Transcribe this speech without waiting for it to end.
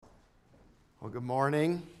Well, good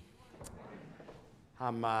morning.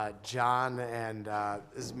 I'm John, and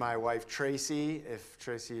this is my wife, Tracy. If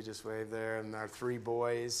Tracy, you just wave there, and our three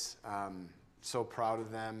boys. So proud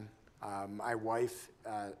of them. My wife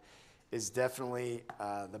is definitely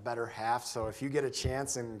the better half, so if you get a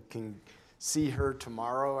chance and can see her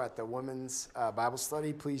tomorrow at the women's Bible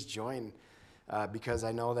study, please join, because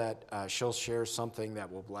I know that she'll share something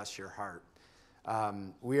that will bless your heart.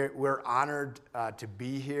 We're honored to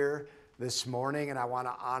be here this morning, and I want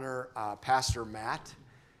to honor Pastor Matt,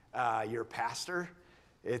 your pastor.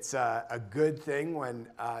 It's a good thing when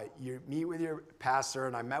you meet with your pastor,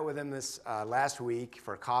 and I met with him this last week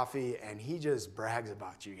for coffee, and he just brags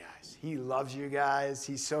about you guys. He loves you guys.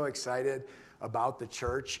 He's so excited about the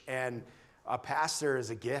church, and a pastor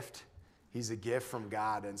is a gift. He's a gift from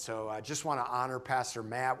God, and so I just want to honor Pastor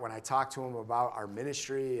Matt when I talk to him about our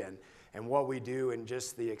ministry and what we do and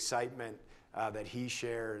just the excitement that he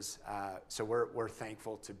shares. So we're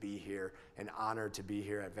thankful to be here and honored to be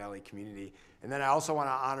here at Valley Community. And then I also want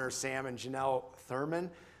to honor Sam and Janelle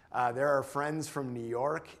Thurman. They're our friends from New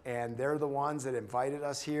York, and they're the ones that invited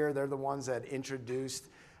us here. They're the ones that introduced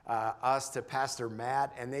us to Pastor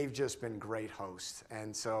Matt, and they've just been great hosts.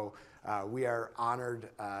 And so we are honored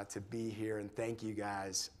to be here, and thank you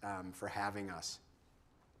guys for having us.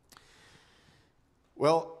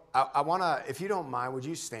 Well, I want to, if you don't mind, would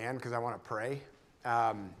you stand, because I want to pray.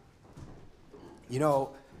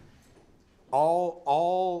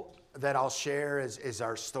 All that I'll share is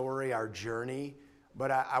our story, our journey,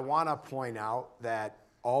 but I want to point out that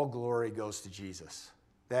all glory goes to Jesus.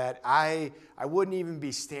 That I wouldn't even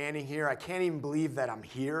be standing here. I can't even believe that I'm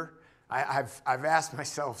here. I've asked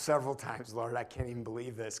myself several times, Lord, I can't even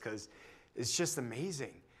believe this, because it's just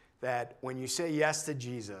amazing that when you say yes to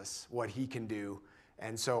Jesus, what he can do.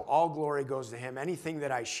 And so all glory goes to him. Anything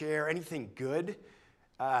that I share, anything good,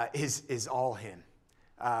 is all him.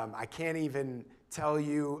 I can't even tell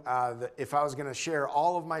you that if I was going to share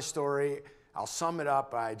all of my story, I'll sum it up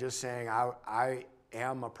by just saying I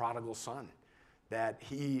am a prodigal son, that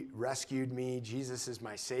he rescued me. Jesus is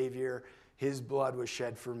my Savior. His blood was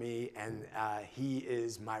shed for me, and he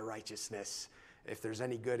is my righteousness. If there's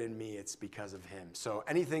any good in me, it's because of him. So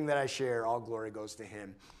anything that I share, all glory goes to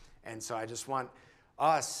him. And so I just want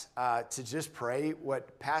us to just pray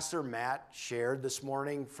what Pastor Matt shared this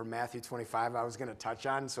morning from Matthew 25 I was going to touch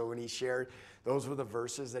on. So when he shared, those were the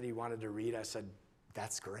verses that he wanted to read. I said,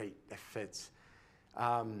 that's great. It fits.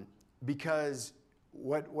 Because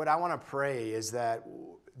what I want to pray is that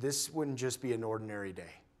this wouldn't just be an ordinary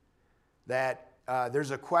day. That there's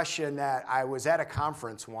a question that I was at a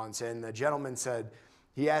conference once, and the gentleman said,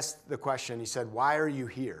 he asked the question, he said, why are you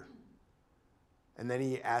here? And then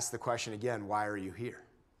he asked the question again, why are you here?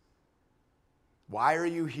 Why are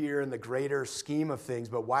you here in the greater scheme of things,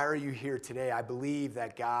 but why are you here today? I believe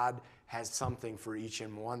that God has something for each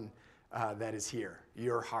and one that is here,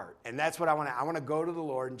 your heart. And that's what I want to go to the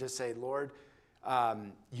Lord and just say, Lord,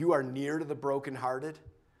 you are near to the brokenhearted,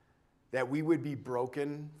 that we would be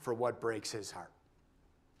broken for what breaks his heart.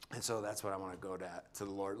 And so that's what I want to go to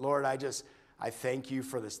the Lord. Lord, I thank you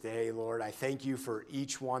for this day, Lord. I thank you for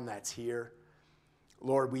each one that's here.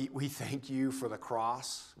 Lord, we thank you for the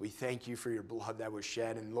cross. We thank you for your blood that was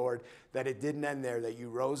shed. And Lord, that it didn't end there, that you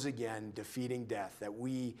rose again, defeating death, that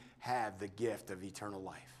we have the gift of eternal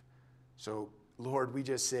life. So, Lord, we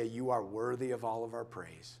just say you are worthy of all of our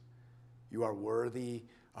praise. You are worthy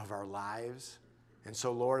of our lives. And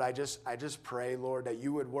so, Lord, I just pray, Lord, that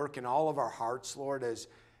you would work in all of our hearts, Lord, as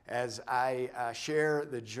I share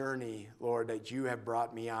the journey, Lord, that you have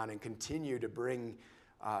brought me on and continue to bring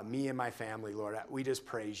me and my family, Lord. We just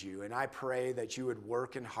praise you. And I pray that you would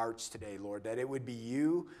work in hearts today, Lord, that it would be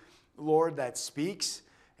you, Lord, that speaks.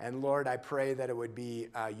 And Lord, I pray that it would be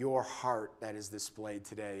your heart that is displayed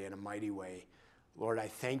today in a mighty way. Lord, I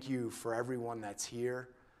thank you for everyone that's here.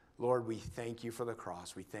 Lord, we thank you for the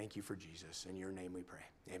cross. We thank you for Jesus. In your name we pray.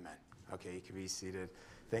 Amen. Okay, you can be seated.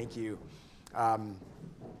 Thank you. I'm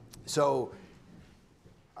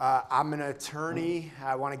an attorney.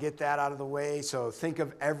 I want to get that out of the way. So think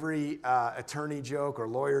of every attorney joke or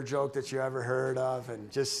lawyer joke that you ever heard of.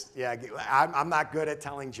 And just, I'm not good at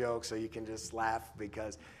telling jokes, so you can just laugh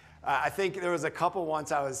because I think there was a couple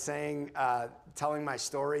once I was telling my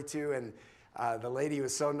story to, and the lady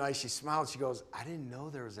was so nice. She smiled. She goes, I didn't know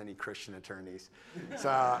there was any Christian attorneys. So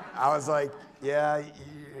I was like, yeah,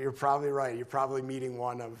 you're probably right. You're probably meeting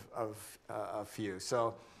one of a few.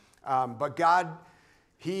 So, but God,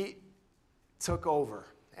 he took over,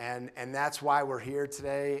 and that's why we're here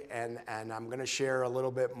today, and I'm going to share a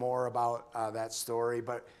little bit more about that story.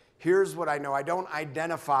 But here's what I know. I don't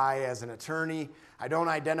identify as an attorney. I don't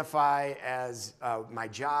identify as my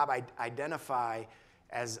job. I identify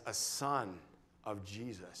as a son of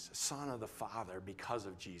Jesus, a son of the Father because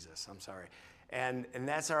of Jesus. I'm sorry. And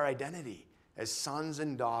that's our identity as sons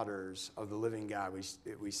and daughters of the living God.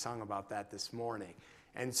 We sung about that this morning.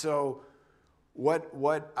 And so what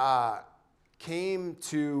came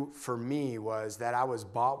to for me was that I was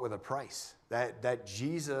bought with a price, that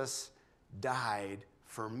Jesus died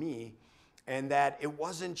for me, and that it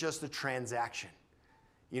wasn't just a transaction.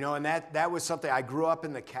 And that was something. I grew up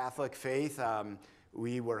in the Catholic faith.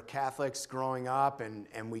 We were Catholics growing up,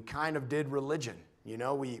 and we kind of did religion.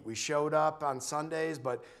 We showed up on Sundays,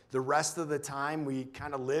 but the rest of the time we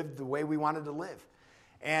kind of lived the way we wanted to live.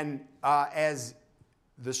 And as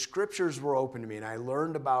the scriptures were open to me, and I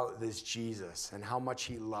learned about this Jesus and how much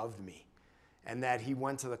he loved me, and that he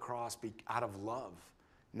went to the cross out of love,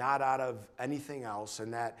 not out of anything else,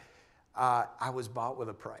 and that I was bought with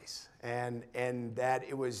a price, and that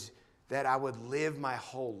it was that I would live my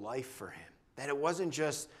whole life for him. That it wasn't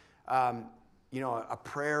just a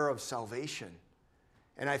prayer of salvation.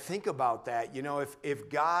 And I think about that. If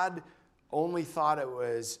God only thought it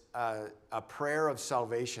was a prayer of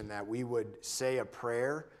salvation, that we would say a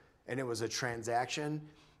prayer and it was a transaction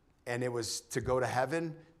and it was to go to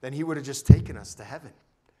heaven, then he would have just taken us to heaven.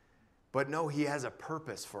 But no, he has a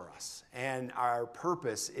purpose for us. And our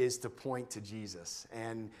purpose is to point to Jesus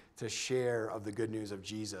and to share of the good news of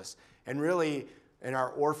Jesus. And really, in our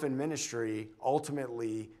orphan ministry,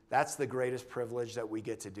 ultimately, that's the greatest privilege that we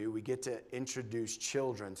get to do. We get to introduce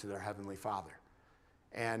children to their Heavenly Father.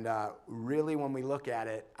 And really, when we look at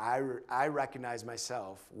it, I recognize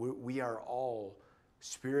myself, we are all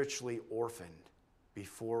spiritually orphaned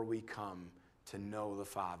before we come to know the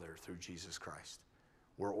Father through Jesus Christ.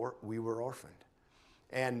 We were orphaned.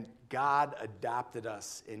 And God adopted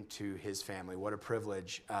us into his family. What a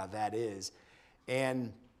privilege that is.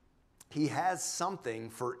 And he has something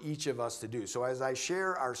for each of us to do. So as I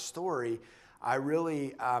share our story, I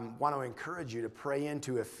really want to encourage you to pray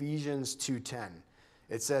into Ephesians 2:10.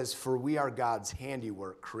 It says, "For we are God's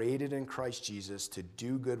handiwork, created in Christ Jesus to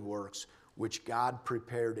do good works, which God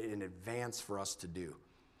prepared in advance for us to do."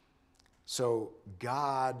 So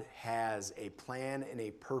God has a plan and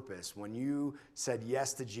a purpose. When you said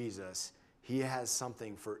yes to Jesus, he has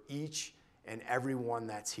something for each and every one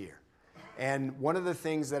that's here. And one of the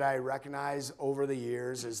things that I recognize over the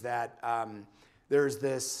years is that there's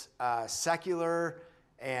this secular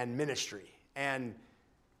and ministry. And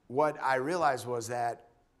what I realized was that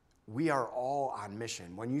we are all on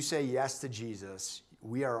mission. When you say yes to Jesus,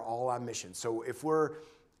 we are all on mission. So if we're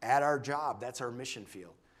at our job, that's our mission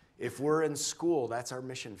field. If we're in school, that's our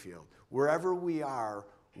mission field. Wherever we are,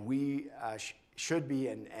 we should be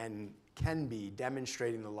and can be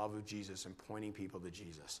demonstrating the love of Jesus and pointing people to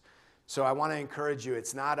Jesus. So I want to encourage you,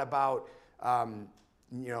 it's not about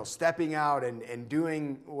stepping out and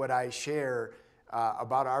doing what I share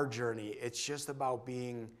about our journey. It's just about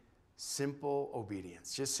being simple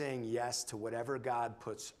obedience, just saying yes to whatever God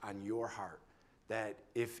puts on your heart. That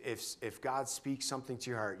if God speaks something to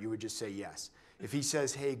your heart, you would just say yes. If he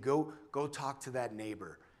says, hey, go talk to that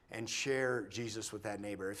neighbor and share Jesus with that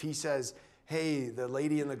neighbor. If he says, hey, the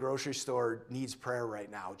lady in the grocery store needs prayer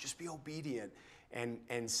right now, just be obedient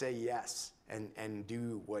and say yes and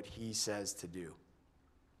do what he says to do.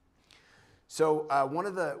 So one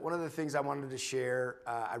of the things I wanted to share,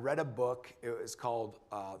 I read a book. It was called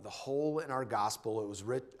The Hole in Our Gospel. It was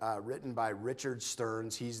written by Richard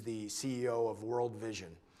Stearns. He's the CEO of World Vision.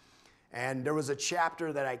 And there was a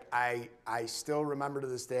chapter that I still remember to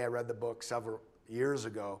this day. I read the book several years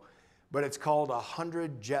ago, but it's called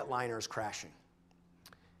 100 Jetliners Crashing.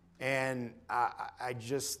 And I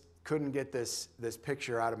just couldn't get this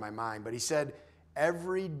picture out of my mind. But he said,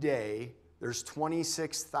 every day there's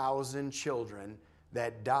 26,000 children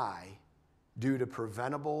that die due to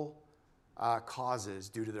preventable causes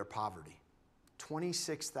due to their poverty.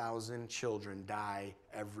 26,000 children die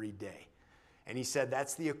every day. And he said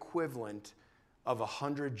that's the equivalent of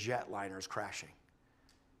 100 jetliners crashing.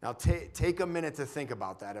 Now take a minute to think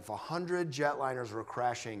about that. If 100 jetliners were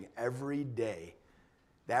crashing every day,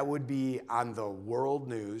 that would be on the world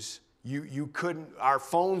news. You couldn't, our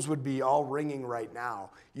phones would be all ringing right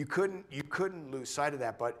now. You couldn't lose sight of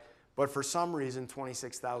that, but for some reason,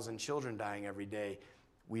 26,000 children dying every day,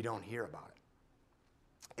 we don't hear about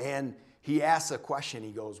it. And he asks a question,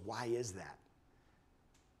 he goes, why is that?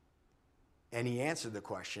 And he answered the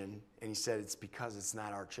question, and he said, it's because it's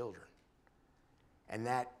not our children. And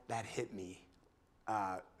that hit me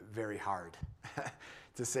very hard,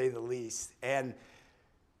 to say the least. And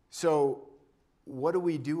so what do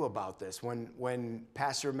we do about this? When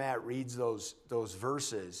Pastor Matt reads those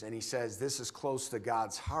verses and he says this is close to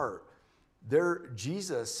God's heart,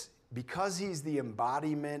 Jesus, because he's the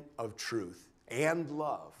embodiment of truth and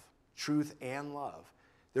love,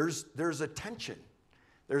 there's a tension.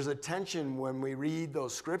 There's a tension when we read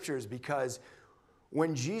those scriptures, because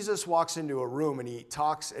when Jesus walks into a room and he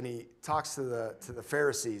talks to the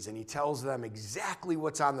Pharisees and he tells them exactly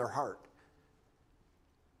what's on their heart,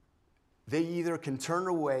 they either can turn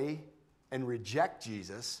away and reject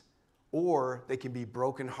Jesus, or they can be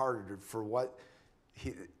brokenhearted for what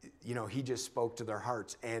he just spoke to their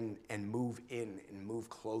hearts and move in and move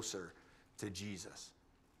closer to Jesus.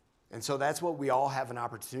 And so that's what we all have an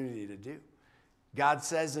opportunity to do. God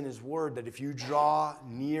says in his word that if you draw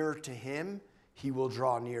near to him, he will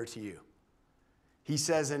draw near to you. He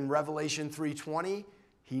says in Revelation 3:20,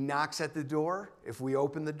 he knocks at the door. If we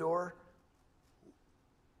open the door,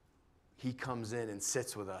 he comes in and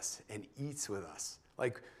sits with us and eats with us.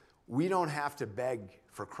 Like, we don't have to beg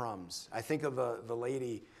for crumbs. I think of the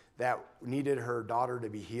lady that needed her daughter to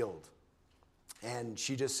be healed. And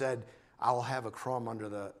she just said, I'll have a crumb under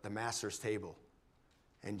the master's table.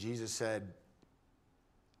 And Jesus said,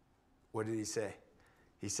 what did he say?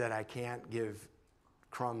 He said, I can't give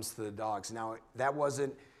crumbs to the dogs. Now,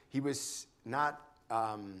 he was not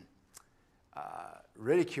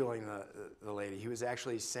ridiculing the lady. He was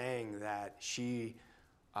actually saying that she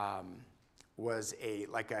was a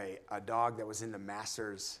dog that was in the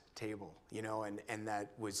master's table, and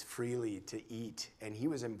that was freely to eat. And he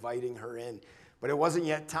was inviting her in. But it wasn't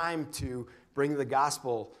yet time to bring the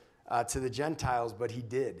gospel to the Gentiles, but he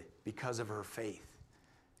did because of her faith,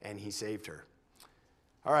 and he saved her.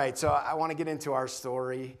 All right, so I want to get into our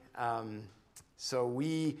story. So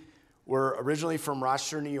we were originally from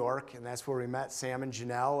Rochester, New York, and that's where we met Sam and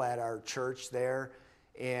Janelle at our church there.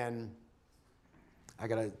 And I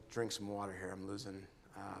got to drink some water here. I'm losing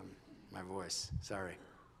my voice. Sorry.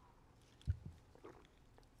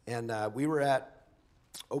 And we were at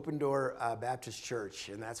Open Door Baptist Church,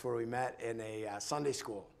 and that's where we met in a Sunday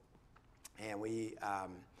school. And we,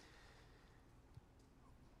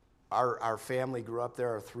 our family grew up there.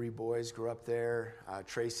 Our three boys grew up there.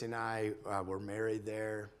 Tracy and I were married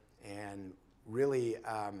there. And really,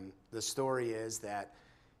 the story is that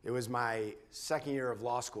it was my second year of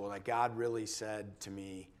law school that God really said to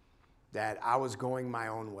me that I was going my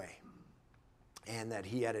own way and that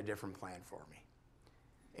he had a different plan for me.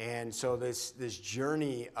 And so this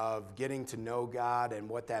journey of getting to know God and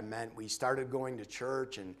what that meant, we started going to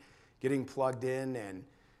church and getting plugged in and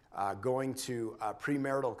going to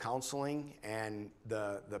premarital counseling. And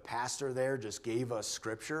the pastor there just gave us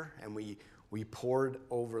scripture, and we poured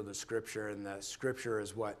over the scripture, and the scripture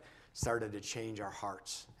is what started to change our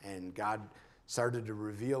hearts. And God started to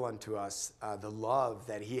reveal unto us the love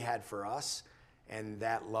that he had for us, and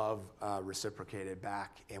that love reciprocated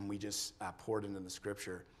back, and we just poured into the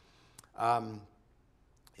scripture.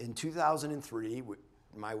 In 2003,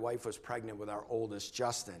 my wife was pregnant with our oldest,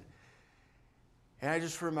 Justin. And I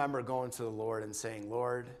just remember going to the Lord and saying,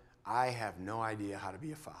 Lord, I have no idea how to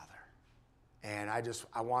be a father. And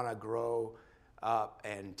I want to grow up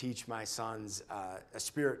and teach my sons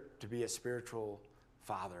to be a spiritual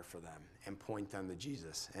father for them and point them to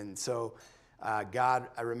Jesus. And so God,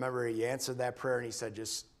 I remember he answered that prayer, and he said,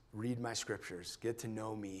 just read my scriptures, get to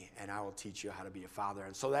know me, and I will teach you how to be a father.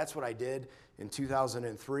 And so that's what I did in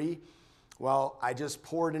 2003. Well, I just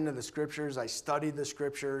poured into the scriptures. I studied the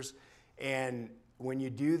scriptures. And when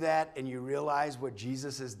you do that and you realize what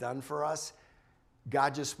Jesus has done for us,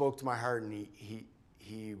 God just spoke to my heart, and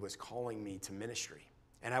he was calling me to ministry.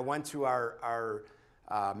 And I went to our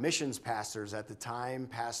missions pastors at the time,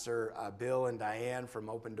 Pastor Bill and Diane from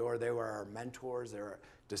Open Door. They were our mentors. They were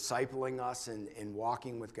discipling us in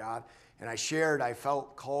walking with God. And I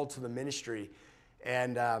felt called to the ministry.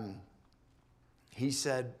 And he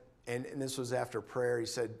said, and this was after prayer, he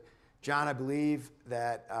said, John, I believe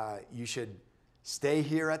that you should stay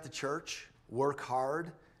here at the church, work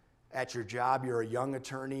hard at your job. You're a young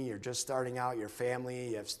attorney. You're just starting out, your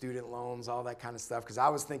family, you have student loans, all that kind of stuff. Because I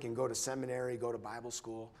was thinking go to seminary, go to Bible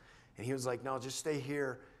school. And he was like, no, just stay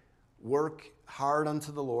here. Work hard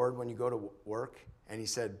unto the Lord when you go to work. And he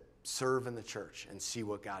said, serve in the church and see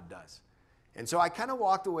what God does. And so I kind of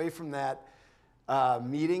walked away from that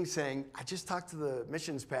meeting saying, I just talked to the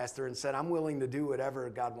missions pastor and said, I'm willing to do whatever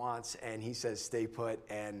God wants. And he says, stay put.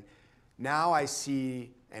 And now I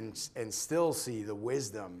see and still see the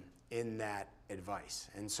wisdom in that advice.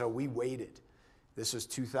 And so we waited. This was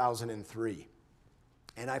 2003.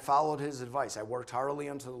 And I followed his advice. I worked heartily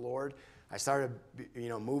unto the Lord. I started,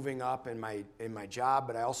 moving up in my job,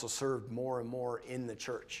 but I also served more and more in the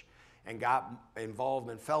church and got involved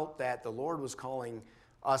and felt that the Lord was calling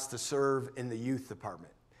us to serve in the youth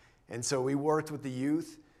department. And so we worked with the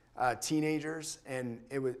youth, teenagers, and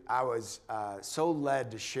I was so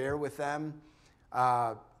led to share with them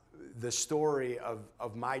the story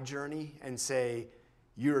of my journey and say,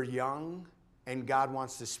 you're young and God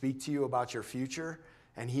wants to speak to you about your future,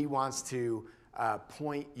 and he wants to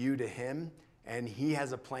point you to him, and he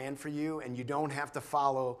has a plan for you, and you don't have to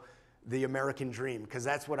follow the American dream, because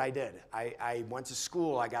that's what I did. I went to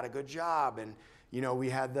school, I got a good job, and we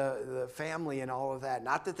had the family and all of that.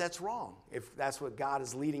 Not that that's wrong, if that's what God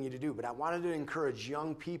is leading you to do, but I wanted to encourage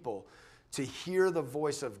young people to hear the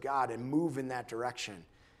voice of God and move in that direction,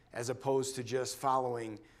 as opposed to just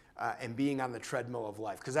following and being on the treadmill of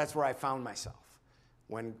life, because that's where I found myself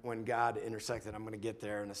when God intersected. I'm going to get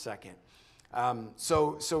there in a second.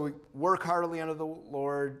 So we work heartily under the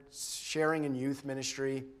Lord, sharing in youth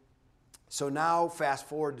ministry. So now fast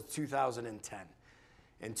forward to 2010.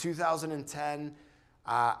 In 2010,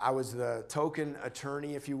 I was the token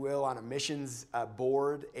attorney, if you will, on a missions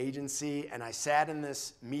board agency, and I sat in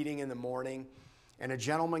this meeting in the morning, and a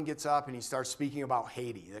gentleman gets up and he starts speaking about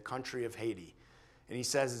Haiti, the country of Haiti. And he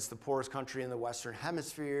says it's the poorest country in the Western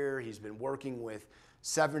Hemisphere. He's been working with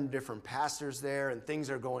 7 different pastors there, and things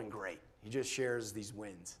are going great. He just shares these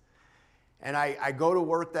wins. And I go to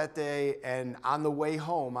work that day, and on the way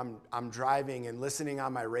home, I'm driving and listening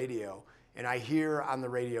on my radio, and I hear on the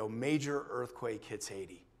radio, major earthquake hits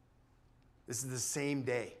Haiti. This is the same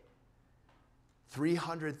day.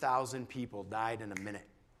 300,000 people died in a minute.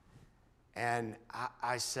 And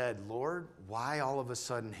I said, Lord, why all of a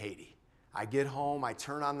sudden Haiti? I get home, I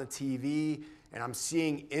turn on the TV, and I'm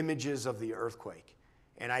seeing images of the earthquake.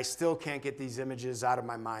 And I still can't get these images out of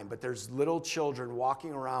my mind. But there's little children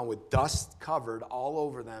walking around with dust covered all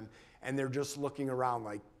over them, and they're just looking around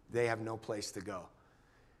like they have no place to go.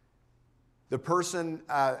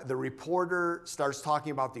 The reporter starts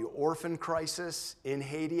talking about the orphan crisis in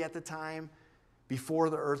Haiti at the time. Before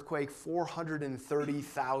the earthquake,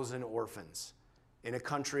 430,000 orphans in a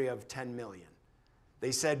country of 10 million.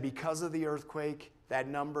 They said because of the earthquake, that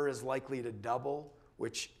number is likely to double,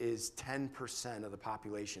 which is 10% of the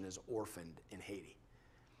population is orphaned in Haiti.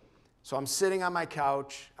 So I'm sitting on my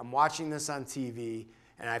couch, I'm watching this on TV,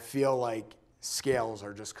 and I feel like scales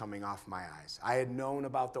are just coming off my eyes. I had known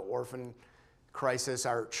about the orphan crisis.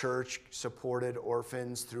 Our church supported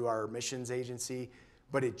orphans through our missions agency,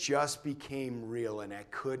 but it just became real, and I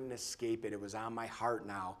couldn't escape it. It was on my heart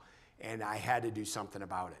now, and I had to do something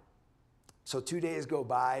about it. So 2 days go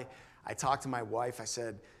by. I talked to my wife. I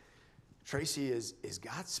said, Tracy, is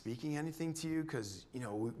God speaking anything to you? Because,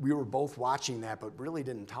 we were both watching that, but really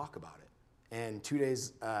didn't talk about it. And 2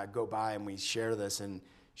 days go by, and we share this, and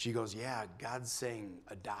she goes, yeah, God's saying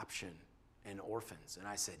adoption and orphans. And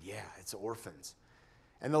I said, yeah, it's orphans.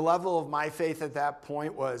 And the level of my faith at that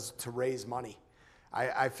point was to raise money.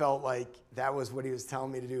 I felt like that was what he was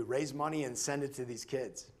telling me to do, raise money and send it to these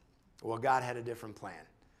kids. Well, God had a different plan.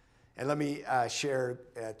 And let me share,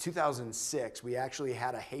 2006, we actually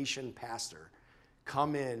had a Haitian pastor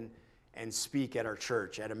come in and speak at our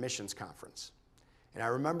church at a missions conference. And I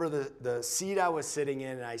remember the seat I was sitting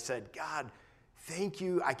in, and I said, God, thank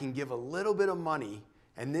you. I can give a little bit of money,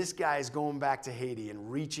 and this guy is going back to Haiti and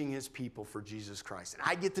reaching his people for Jesus Christ. And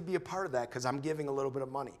I get to be a part of that because I'm giving a little bit of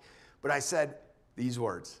money. But I said these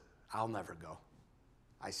words, I'll never go.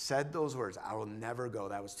 I said those words, I will never go.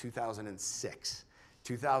 That was 2006.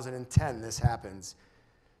 2010, this happens.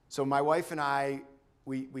 So my wife and I,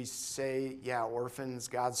 we say, yeah, orphans,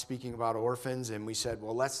 God's speaking about orphans. And we said,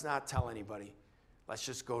 well, let's not tell anybody. Let's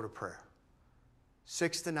just go to prayer.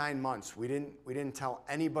 6 to 9 months, we didn't tell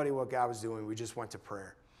anybody what God was doing. We just went to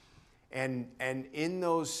prayer. And in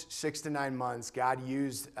those 6 to 9 months, God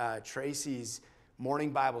used Tracy's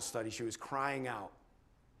morning Bible study. She was crying out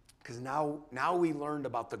because now we learned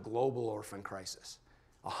about the global orphan crisis.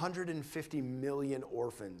 150 million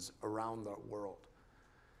orphans around the world.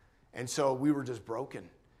 And so we were just broken.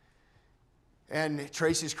 And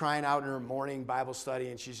Tracy's crying out in her morning Bible study,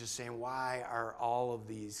 and she's just saying, why are all of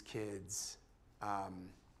these kids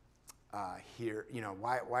here?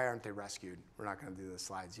 Why aren't they rescued? We're not going to do the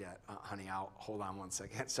slides yet. Honey, I'll hold on one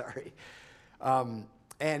second. Sorry.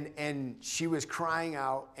 And she was crying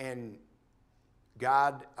out, and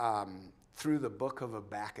God, through the book of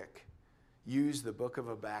Habakkuk, used the book of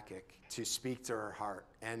Habakkuk to speak to her heart.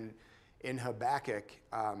 And in Habakkuk,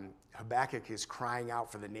 Habakkuk is crying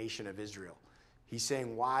out for the nation of Israel. He's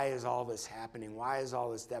saying, why is all this happening? Why is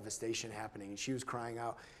all this devastation happening? And she was crying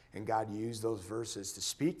out, and God used those verses to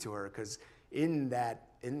speak to her, because in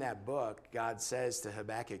that book, God says to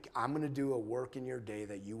Habakkuk, I'm going to do a work in your day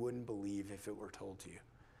that you wouldn't believe if it were told to you.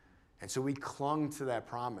 And so we clung to that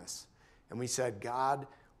promise, and we said, God,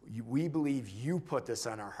 we believe you put this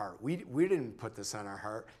on our heart. We didn't put this on our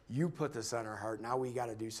heart. You put this on our heart. Now we got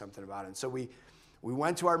to do something about it. And so we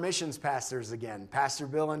went to our missions pastors again, Pastor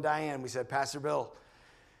Bill and Diane. We said, Pastor Bill,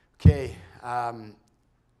 okay,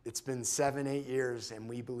 it's been 7-8 years, and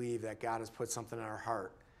we believe that God has put something in our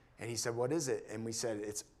heart. And he said, what is it? And we said,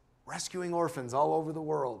 it's rescuing orphans all over the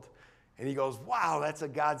world. And he goes, wow, that's a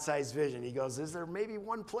God-sized vision. He goes, is there maybe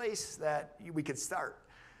one place that we could start?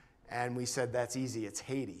 And we said, that's easy. It's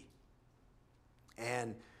Haiti.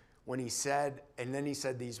 And when he said, and then he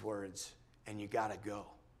said these words, and you got to go.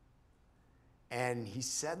 And he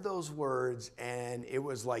said those words, and it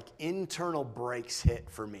was like internal brakes hit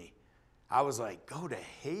for me. I was like, go to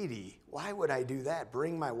Haiti? Why would I do that?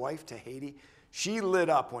 Bring my wife to Haiti? She lit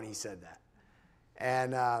up when he said that.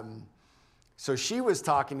 And so she was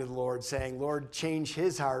talking to the Lord, saying, Lord, change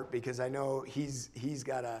his heart, because I know he's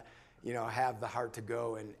got to, have the heart to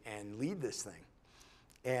go and lead this thing.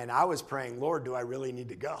 And I was praying, Lord, do I really need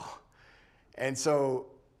to go? And so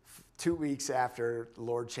 2 weeks after, the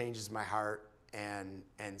Lord changes my heart and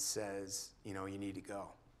says, you need to go.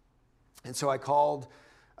 And so I called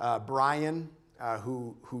Brian,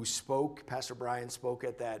 who spoke. Pastor Brian spoke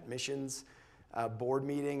at that missions board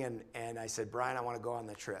meeting, and I said, Brian, I want to go on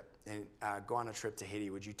the trip and go on a trip to Haiti.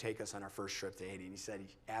 Would you take us on our first trip to Haiti? And he said,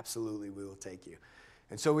 absolutely, we will take you.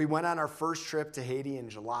 And so we went on our first trip to Haiti in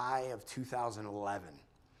July of 2011.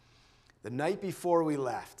 The night before we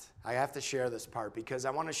left, I have to share this part because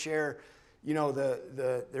I want to share,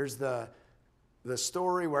 there's the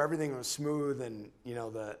story where everything was smooth and,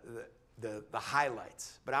 the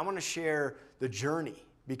highlights. But I want to share the journey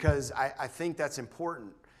because I think that's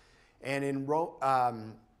important. And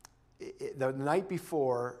the night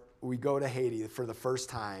before we go to Haiti for the first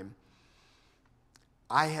time,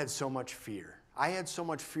 I had so much fear. I had so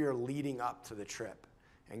much fear leading up to the trip.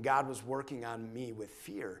 And God was working on me with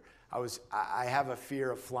fear. I have a fear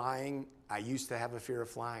of flying. I used to have a fear of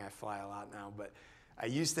flying. I fly a lot now, but I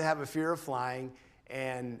used to have a fear of flying.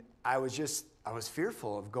 And I was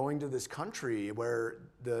fearful of going to this country where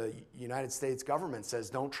the United States government says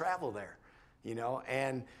don't travel there,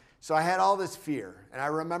 And so I had all this fear. And I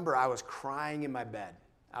remember I was crying in my bed.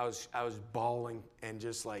 I was bawling and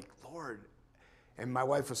just like, Lord. And my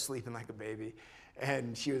wife was sleeping like a baby,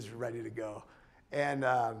 and she was ready to go. And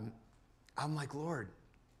I'm like, Lord,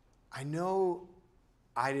 I know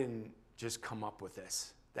I didn't just come up with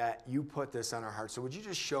this, that you put this on our hearts. So would you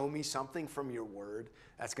just show me something from your word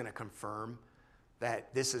that's going to confirm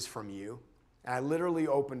that this is from you? And I literally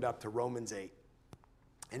opened up to Romans 8.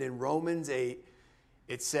 And in Romans 8,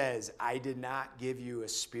 it says, I did not give you a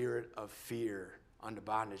spirit of fear unto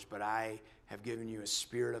bondage, but I have given you a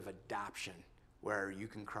spirit of adoption where you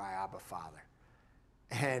can cry, Abba, Father.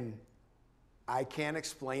 And I can't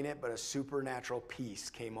explain it, but a supernatural peace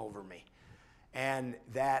came over me. And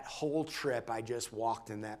that whole trip, I just walked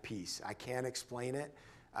in that peace. I can't explain it.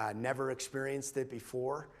 Never experienced it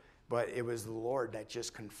before, but it was the Lord that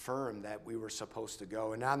just confirmed that we were supposed to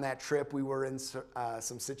go. And on that trip, we were in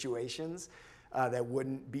some situations that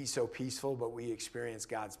wouldn't be so peaceful, but we experienced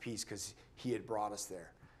God's peace because he had brought us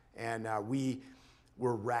there. And we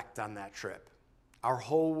were wrecked on that trip. Our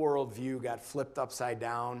whole worldview got flipped upside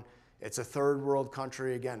down. It's a third world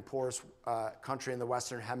country, again, poorest country in the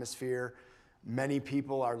Western Hemisphere. Many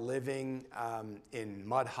people are living in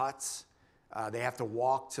mud huts. They have to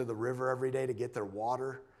walk to the river every day to get their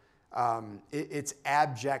water. It's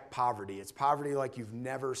abject poverty. It's poverty like you've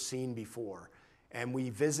never seen before. And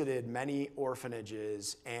we visited many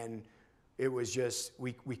orphanages, and it was just,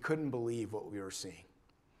 we couldn't believe what we were seeing.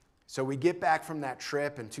 So we get back from that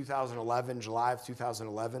trip in 2011, July of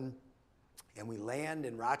 2011, and we land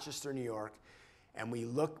in Rochester, New York, and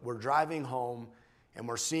we're driving home, and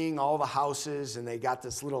we're seeing all the houses, and they got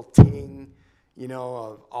this little ting,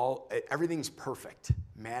 everything's perfect,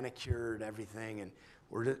 manicured, everything, and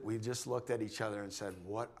we just looked at each other and said,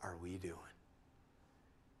 what are we doing?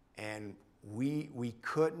 And we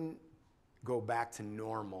couldn't go back to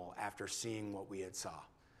normal after seeing what we had saw.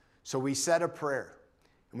 So we said a prayer.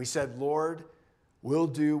 And we said, Lord, we'll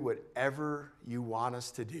do whatever you want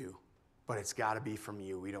us to do, but it's got to be from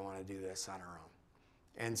you. We don't want to do this on our own.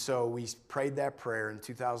 And so we prayed that prayer in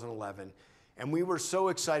 2011, and we were so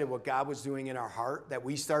excited what God was doing in our heart that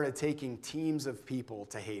we started taking teams of people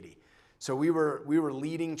to Haiti. So we were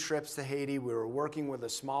leading trips to Haiti. We were working with a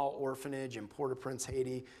small orphanage in Port-au-Prince,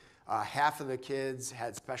 Haiti. Half of the kids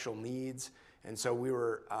had special needs, and so we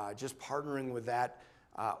were just partnering with that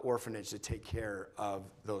orphanage to take care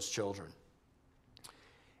of those children.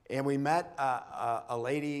 And we met a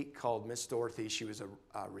lady called Miss Dorothy. She was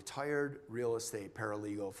a retired real estate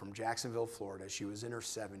paralegal from Jacksonville, Florida. She was in her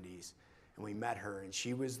 70s, and we met her, and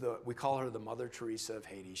she was we call her the Mother Teresa of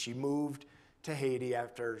Haiti. She moved to Haiti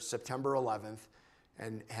after September 11th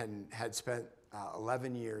and had spent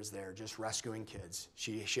 11 years there just rescuing kids.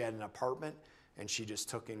 She had an apartment, and she just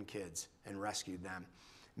took in kids and rescued them.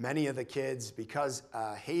 Many of the kids, because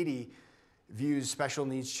Haiti views special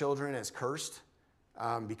needs children as cursed,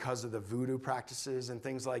 because of the voodoo practices and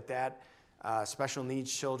things like that, special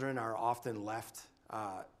needs children are often left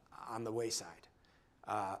on the wayside.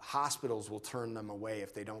 Hospitals will turn them away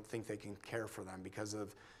if they don't think they can care for them because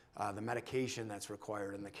of the medication that's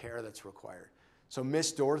required and the care that's required. So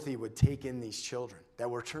Miss Dorothy would take in these children that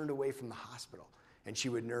were turned away from the hospital, and she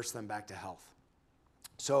would nurse them back to health.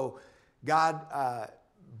 So God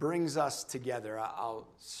brings us together. I'll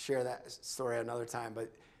share that story another time,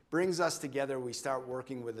 but brings us together. We start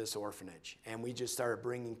working with this orphanage, and we just started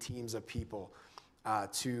bringing teams of people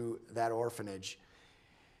to that orphanage.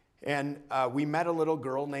 And we met a little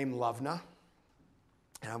girl named Lovna,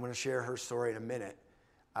 and I'm going to share her story in a minute.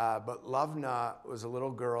 But Lovna was a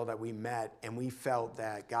little girl that we met, and we felt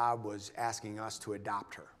that God was asking us to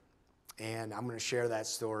adopt her. And I'm going to share that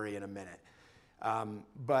story in a minute.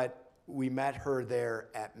 But we met her there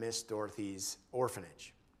at Miss Dorothy's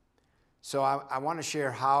orphanage. So I want to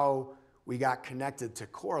share how we got connected to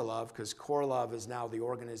Core Love, because Core Love is now the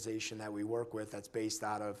organization that we work with that's based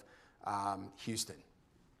out of Houston.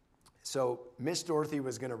 So Miss Dorothy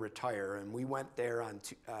was going to retire, and we went there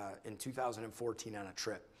in 2014 on a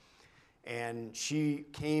trip. And she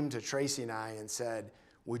came to Tracy and I and said,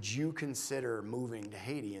 would you consider moving to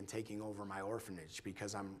Haiti and taking over my orphanage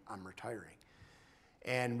because I'm retiring?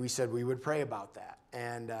 And we said we would pray about that.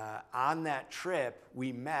 And on that trip,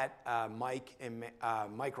 we met Mike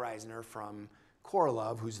Reisner from Core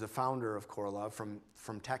Love, who's the founder of Core Love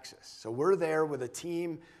from Texas. So we're there with a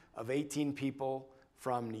team of 18 people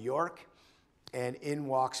from New York, and in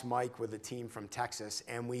walks Mike with a team from Texas,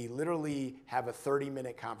 and we literally have a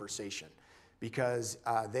 30-minute conversation because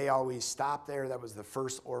they always stop there. That was the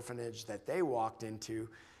first orphanage that they walked into.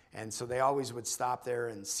 And so they always would stop there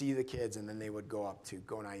and see the kids, and then they would go up to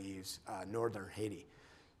Gonaives, northern Haiti.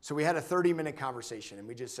 So we had a 30-minute conversation, and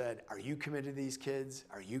we just said, are you committed to these kids?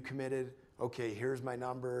 Are you committed? Okay, here's my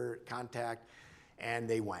number, contact. And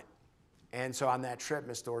they went. And so on that trip,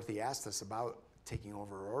 Miss Dorothy asked us about taking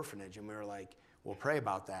over her orphanage, and we were like, we'll pray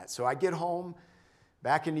about that. So I get home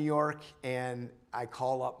back in New York, and I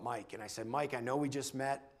call up Mike, and I said, Mike, I know we just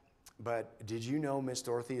met, but did you know Miss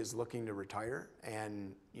Dorothy is looking to retire?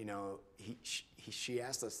 And, you know, she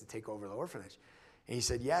asked us to take over the orphanage. And he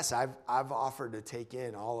said, yes, I've offered to take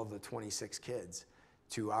in all of the 26 kids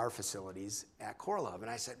to our facilities at Core Love. And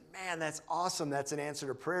I said, man, that's awesome. That's an answer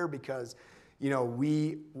to prayer because, you know,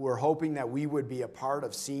 we were hoping that we would be a part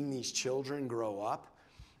of seeing these children grow up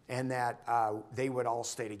and that they would all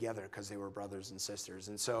stay together because they were brothers and sisters.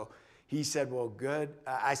 And so he said, well, good.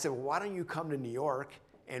 I said, well, why don't you come to New York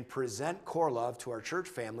and present Core Love to our church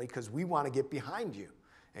family because we want to get behind you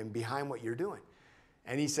and behind what you're doing.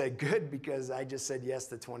 And he said, good, because I just said yes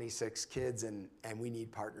to 26 kids, and we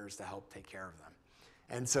need partners to help take care of them.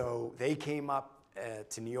 And so they came up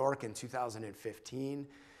to New York in 2015,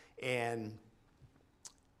 and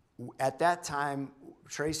at that time,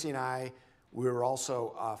 Tracy and I, we were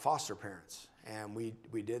also foster parents, and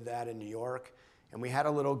we did that in New York, and we had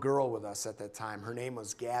a little girl with us at that time. Her name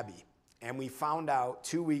was Gabby. And we found out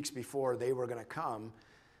 2 weeks before they were going to come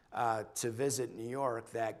to visit New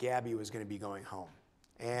York that Gabby was going to be going home.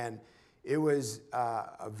 And it was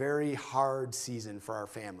a very hard season for our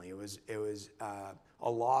family. It was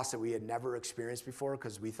a loss that we had never experienced before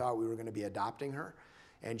because we thought we were going to be adopting her.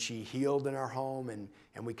 And she healed in our home, and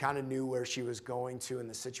we kind of knew where she was going to, and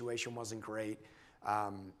the situation wasn't great.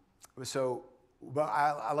 But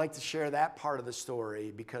I like to share that part of the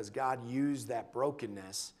story because God used that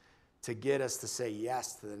brokenness to get us to say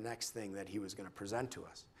yes to the next thing that he was going to present to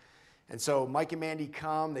us. And so Mike and Mandy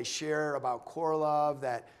come, they share about Core Love,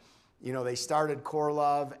 that, you know, they started Core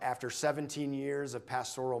Love after 17 years of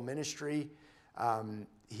pastoral ministry.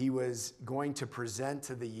 He was going to present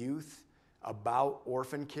to the youth about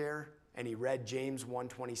orphan care, and he read James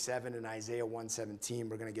 1:27 and Isaiah 1:17.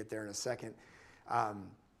 We're going to get there in a second.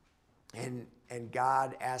 And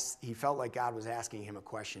God asked, he felt like God was asking him a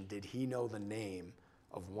question. Did he know the name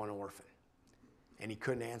of one orphan? And he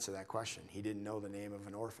couldn't answer that question. He didn't know the name of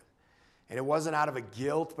an orphan. And it wasn't out of a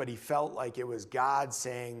guilt, but he felt like it was God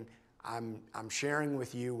saying, I'm sharing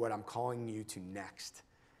with you what I'm calling you to next.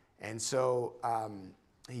 And so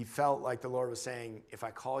he felt like the Lord was saying, if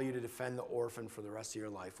I call you to defend the orphan for the rest of your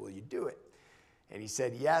life, will you do it? And he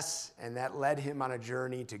said yes, and that led him on a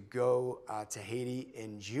journey to go to Haiti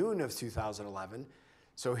in June of 2011.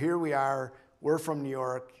 So here we are, we're from New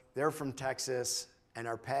York, they're from Texas, and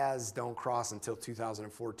our paths don't cross until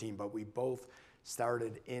 2014, but we both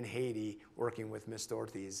started in Haiti working with Miss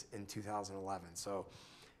Dorothy's in 2011. So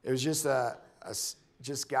it was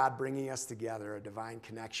just God bringing us together, a divine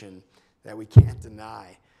connection that we can't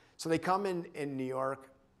deny. So they come in New York.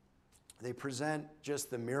 They present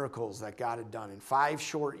just the miracles that God had done. In 5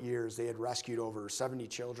 short years, they had rescued over 70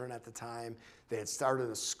 children at the time. They had started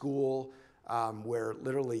a school where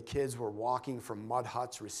literally kids were walking from mud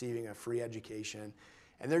huts, receiving a free education.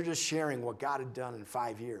 And they're just sharing what God had done in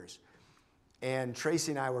 5 years. And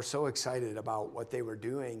Tracy and I were so excited about what they were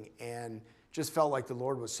doing and just felt like the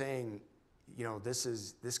Lord was saying, you know,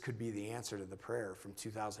 this could be the answer to the prayer from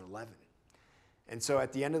 2011. And so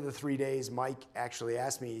at the end of the 3 days, Mike actually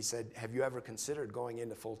asked me, he said, have you ever considered going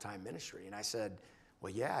into full-time ministry? And I said,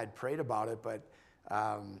 well, yeah, I'd prayed about it, but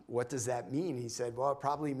what does that mean? He said, well, it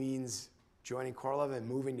probably means joining Corlove and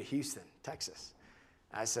moving to Houston, Texas.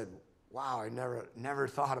 I said, wow, I never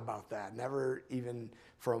thought about that, never even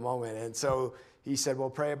for a moment. And so he said, well,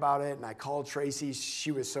 pray about it. And I called Tracy.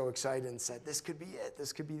 She was so excited and said, this could be it.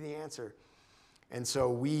 This could be the answer. And so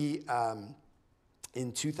we,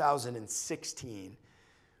 in 2016,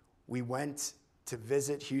 we went to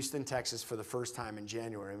visit Houston, Texas for the first time in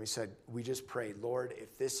January. And we said, we just prayed, Lord,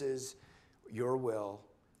 if this is your will,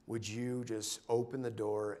 would you just open the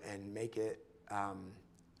door and make it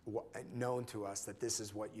known to us that this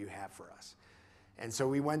is what you have for us. And so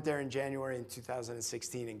we went there in January in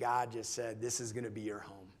 2016, and God just said, this is going to be your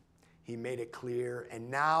home. He made it clear,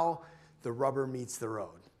 and now the rubber meets the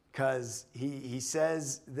road, because he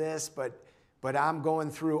says this, but I'm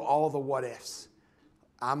going through all the what ifs.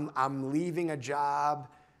 I'm leaving a job.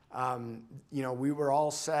 We were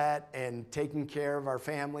all set and taking care of our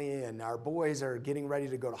family, and our boys are getting ready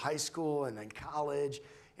to go to high school and then college,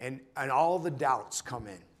 and all the doubts come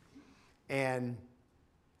in. And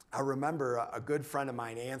I remember a good friend of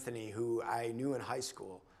mine, Anthony, who I knew in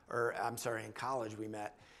in college we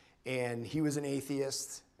met, and he was an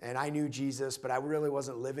atheist, and I knew Jesus, but I really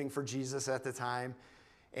wasn't living for Jesus at the time.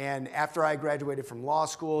 And after I graduated from law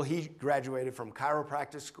school, he graduated from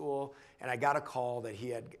chiropractic school, and I got a call that he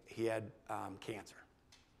had cancer.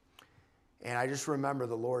 And I just remember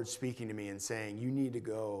the Lord speaking to me and saying, you need to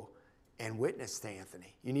go and witness to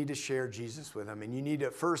Anthony. You need to share Jesus with him, and you need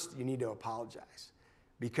to apologize.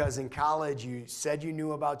 Because in college, you said you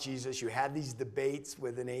knew about Jesus, you had these debates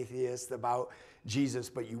with an atheist about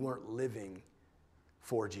Jesus, but you weren't living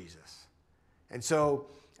for Jesus. And so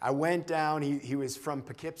I went down, he was from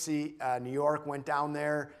Poughkeepsie, New York, went down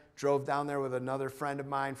there, drove down there with another friend of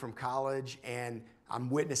mine from college, and I'm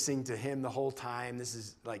witnessing to him the whole time. This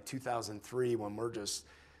is like 2003 when we're just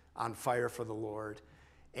on fire for the Lord.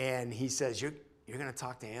 And he says, you're going to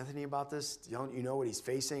talk to Anthony about this? Don't you know what he's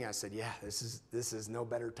facing? I said, yeah, this is no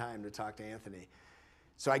better time to talk to Anthony.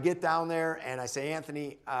 So I get down there and I say,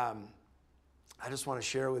 Anthony, I just want to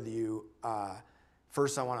share with you,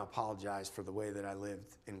 first I want to apologize for the way that I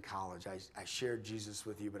lived in college. I shared Jesus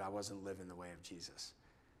with you, but I wasn't living the way of Jesus.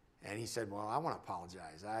 And he said, well, I want to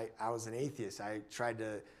apologize. I was an atheist. I tried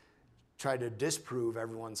to disprove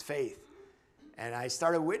everyone's faith. And I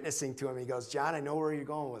started witnessing to him. He goes, John, I know where you're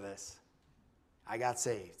going with this. I got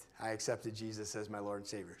saved. I accepted Jesus as my Lord and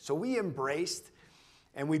Savior. So we embraced,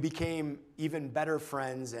 and we became even better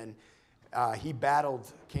friends. And he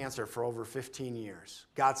battled cancer for over 15 years.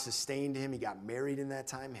 God sustained him. He got married in that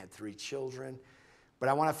time, had 3 children. But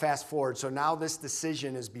I want to fast forward. So now this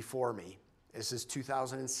decision is before me. This is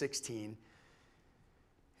 2016.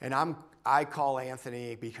 And I call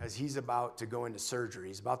Anthony because he's about to go into surgery.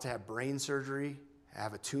 He's about to have brain surgery,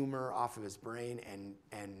 have a tumor off of his brain,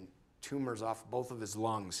 and tumors off both of his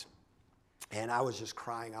lungs. And I was just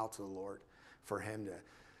crying out to the Lord for him to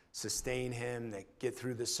sustain him, to get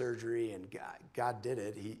through the surgery. And God did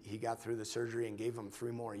it. He got through the surgery and gave him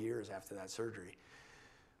 3 more years after that surgery.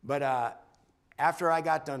 But after I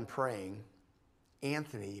got done praying,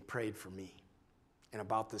 Anthony prayed for me and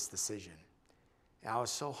about this decision. And I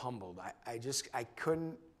was so humbled. I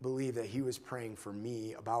couldn't believe that he was praying for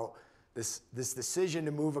me about this decision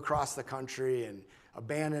to move across the country and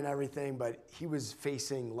abandon everything, but he was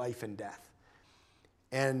facing life and death.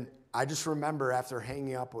 And I just remember after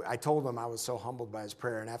hanging up, I told him I was so humbled by his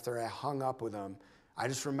prayer, and after I hung up with him, I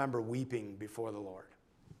just remember weeping before the Lord.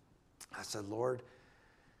 I said, Lord,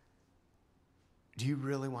 do you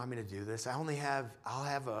really want me to do this? I'll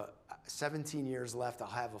have 17 years left. I'll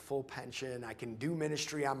have a full pension. I can do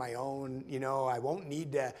ministry on my own. I won't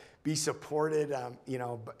need to be supported,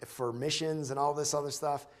 for missions and all this other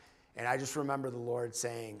stuff. And I just remember the Lord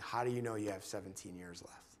saying, how do you know you have 17 years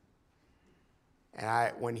left?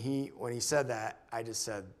 And when he said that, I just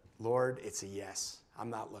said, Lord, it's a yes. I'm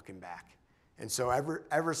not looking back. And so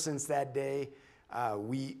ever since that day,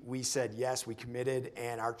 we said yes, we committed,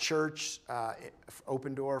 and our church,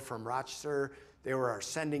 Open Door from Rochester, they were our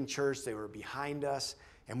sending church. They were behind us,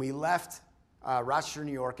 and we left Rochester,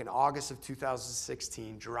 New York in August of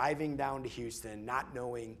 2016, driving down to Houston, not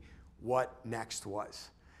knowing what next was,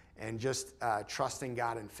 and just trusting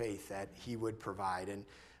God in faith that he would provide. And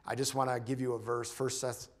I just want to give you a verse. 1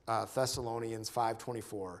 Thessalonians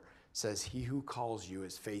 5:24 says, he who calls you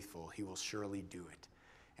is faithful. He will surely do it.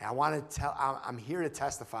 And I'm here to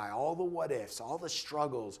testify all the what ifs, all the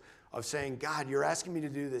struggles of saying, God, you're asking me to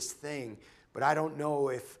do this thing, but I don't know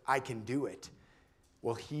if I can do it.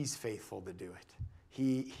 Well, he's faithful to do it.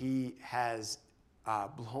 He has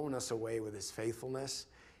blown us away with his faithfulness,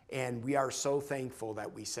 and we are so thankful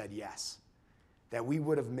that we said yes, that we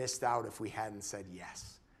would have missed out if we hadn't said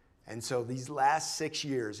yes. And so these last 6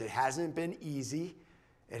 years, it hasn't been easy.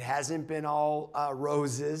 It hasn't been all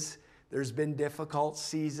roses. There's been difficult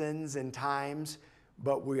seasons and times,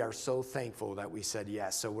 but we are so thankful that we said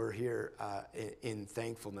yes. So we're here in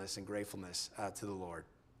thankfulness and gratefulness to the Lord.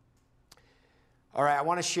 All right, I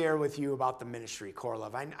want to share with you about the ministry, Core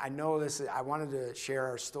Love. I know this. I wanted to share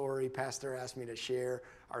our story. Pastor asked me to share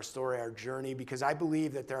our story, our journey, because I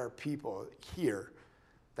believe that there are people here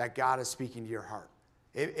that God is speaking to your heart.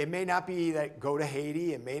 It may not be that go to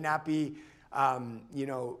Haiti. It may not be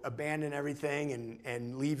abandon everything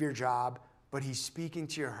and leave your job, but he's speaking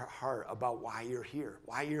to your heart about why you're here,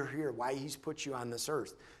 why he's put you on this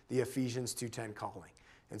earth, the Ephesians 2:10 calling.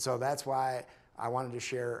 And so that's why I wanted to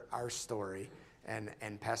share our story,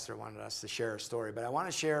 and Pastor wanted us to share our story. But I want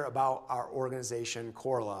to share about our organization,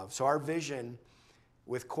 Core Love. So our vision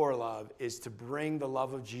with Core Love is to bring the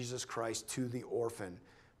love of Jesus Christ to the orphan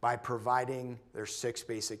by providing their 6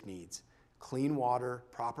 basic needs: clean water,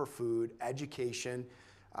 proper food, education,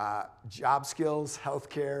 job skills,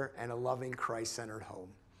 healthcare, and a loving Christ-centered home.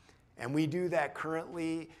 And we do that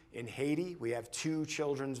currently in Haiti. We have 2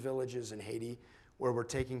 children's villages in Haiti where we're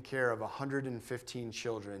taking care of 115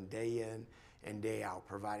 children day in and day out,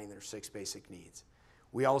 providing their 6 basic needs.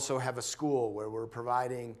 We also have a school where we're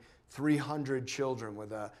providing 300 children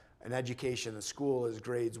with an education. The school is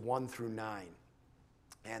grades 1 through 9,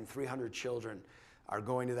 and 300 children are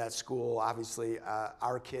going to that school. Obviously,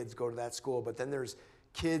 our kids go to that school, but then there's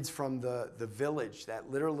kids from the village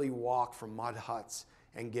that literally walk from mud huts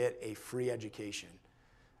and get a free education.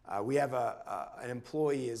 We have an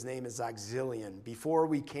employee, his name is Auxilian. Before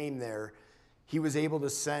we came there, he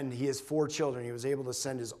has 4 children. He was able to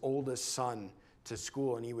send his oldest son to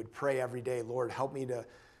school, and he would pray every day, Lord, help me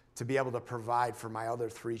to be able to provide for my other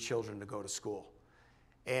 3 children to go to school.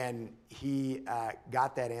 And he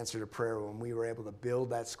got that answer to prayer when we were able to build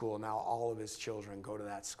that school. Now all of his children go to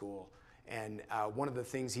that school. And one of the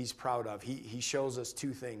things he's proud of, he shows us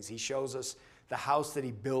 2 things. He shows us the house that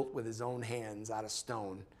he built with his own hands out of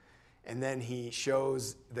stone. And then he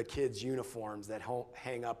shows the kids' uniforms that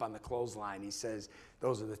hang up on the clothesline. He says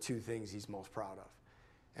those are the 2 things he's most proud of.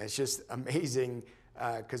 And it's just amazing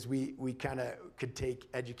because we kind of could take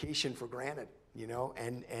education for granted.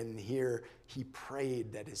 And here he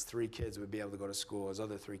prayed that his 3 kids would be able to go to school, his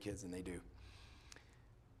other 3 kids, and they do.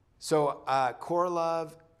 So Core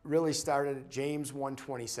Love really started at James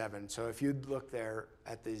 1:27. So if you'd look there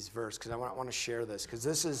at these verses, because I want to share this, because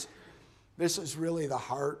this is really the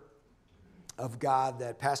heart of God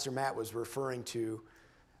that Pastor Matt was referring to.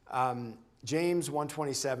 James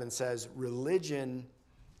 1:27 says, religion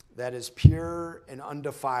that is pure and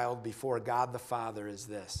undefiled before God the Father is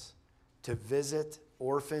this: to visit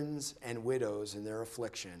orphans and widows in their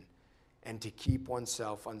affliction, and to keep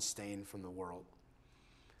oneself unstained from the world.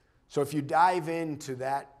 So if you dive into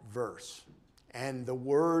that verse and the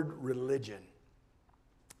word religion,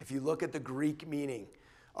 if you look at the Greek meaning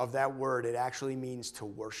of that word, it actually means to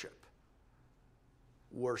worship.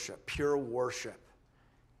 Worship, pure worship.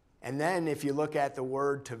 And then if you look at the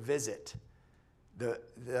word to visit,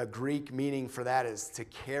 the Greek meaning for that is to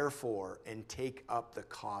care for and take up the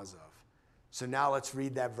cause of. So now let's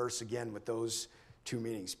read that verse again with those 2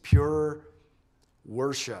 meanings. Pure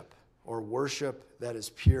worship, or worship that is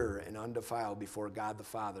pure and undefiled before God the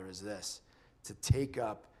Father, is this: to take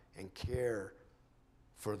up and care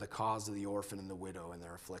for the cause of the orphan and the widow in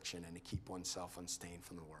their affliction, and to keep oneself unstained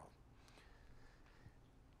from the world.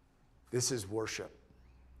 This is worship.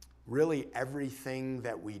 Really, everything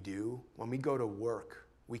that we do, when we go to work,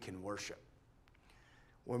 we can worship.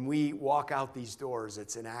 When we walk out these doors,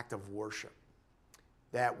 it's an act of worship.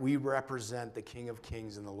 That we represent the King of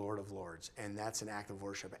Kings and the Lord of Lords, and that's an act of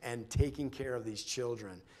worship. And taking care of these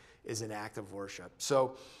children is an act of worship.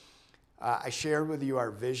 So I shared with you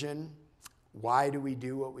our vision. Why do we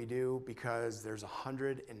do what we do? Because there's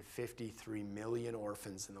 153 million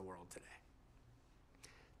orphans in the world today.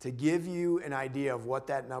 To give you an idea of what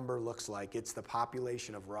that number looks like, it's the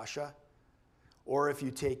population of Russia. Or if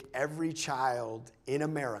you take every child in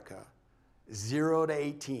America, 0 to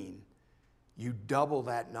 18, you double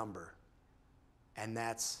that number, and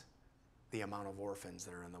that's the amount of orphans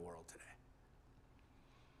that are in the world today.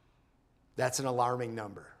 That's an alarming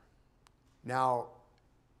number. Now,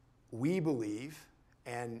 we believe,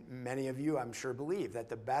 and many of you I'm sure believe, that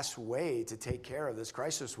the best way to take care of this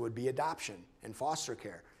crisis would be adoption and foster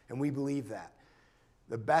care, and we believe that.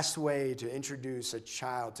 The best way to introduce a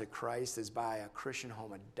child to Christ is by a Christian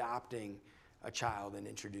home adopting a child and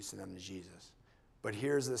introducing them to Jesus. But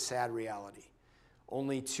here's the sad reality.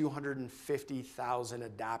 Only 250,000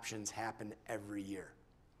 adoptions happen every year.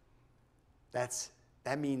 That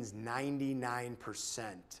means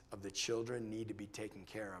 99% of the children need to be taken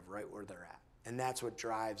care of right where they're at. And that's what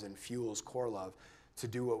drives and fuels Core Love to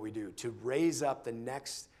do what we do, to raise up the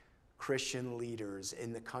next Christian leaders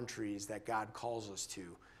in the countries that God calls us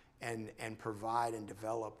to, and provide and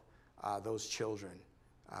develop those children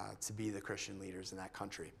to be the Christian leaders in that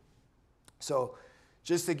country. So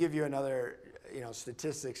just to give you another,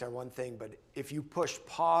 statistics are one thing, but if you push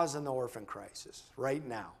pause on the orphan crisis right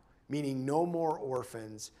now, meaning no more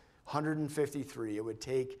orphans, 153, it would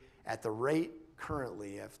take, at the rate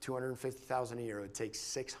currently of 250,000 a year, it would take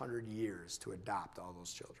 600 years to adopt all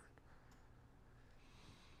those children.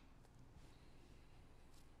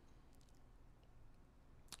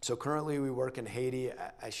 So currently we work in Haiti.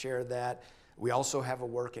 I shared that. We also have a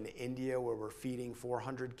work in India where we're feeding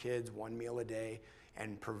 400 kids 1 meal a day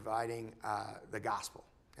and providing the gospel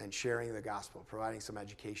and sharing the gospel, providing some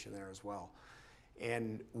education there as well.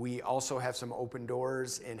 And we also have some open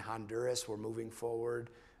doors in Honduras. We're moving forward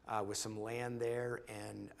with some land there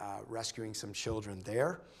and rescuing some children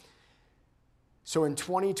there. So in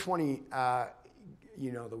 2020,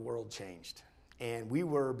 the world changed. And we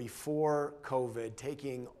were, before COVID,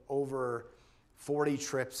 taking over 40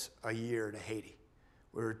 trips a year to Haiti.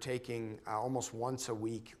 We were taking almost once a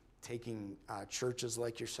week, taking churches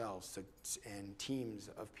like yourselves and teams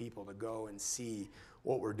of people to go and see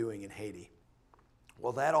what we're doing in Haiti.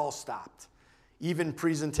 Well, that all stopped. Even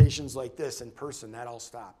presentations like this in person, that all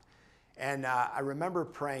stopped. And I remember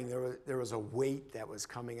praying, there was a weight that was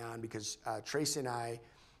coming on because Tracy and I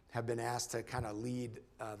have been asked to kind of lead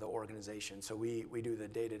the organization. So we do the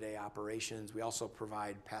day-to-day operations. We also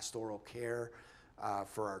provide pastoral care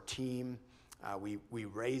for our team. We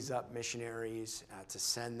raise up missionaries to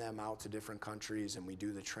send them out to different countries, and we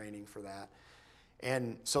do the training for that.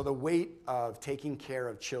 And so the weight of taking care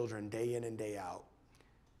of children day in and day out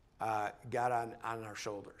got on our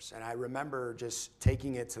shoulders. And I remember just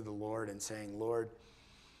taking it to the Lord and saying, Lord,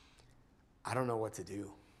 I don't know what to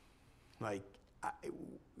do.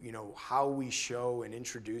 How we show and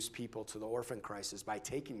introduce people to the orphan crisis by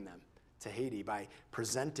taking them to Haiti, by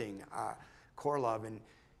presenting Core Love. And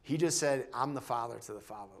he just said, I'm the father to the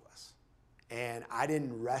fatherless. And I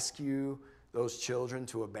didn't rescue those children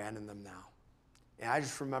to abandon them now. And I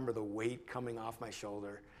just remember the weight coming off my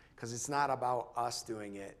shoulder, because it's not about us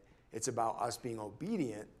doing it. It's about us being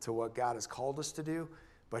obedient to what God has called us to do,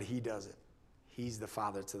 but he does it. He's the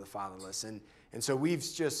father to the fatherless. And so we've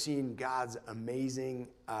just seen God's amazing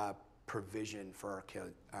provision for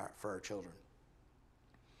our children.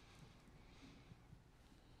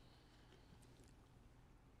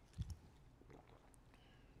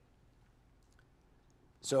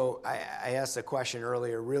 So I asked a question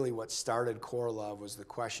earlier. Really what started Core Love was the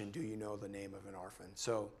question, do you know the name of an orphan?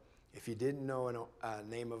 So if you didn't know a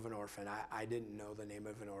name of an orphan, I didn't know the name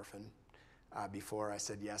of an orphan before I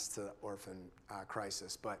said yes to the orphan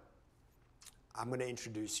crisis. But I'm going to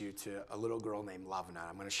introduce you to a little girl named Lavna.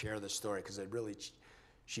 I'm going to share this story because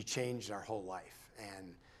she changed our whole life.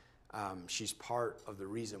 And she's part of the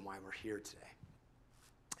reason why we're here today.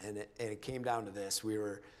 And it came down to this. We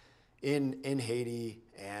were in Haiti,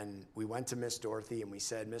 and we went to Miss Dorothy, and we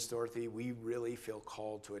said, Miss Dorothy, we really feel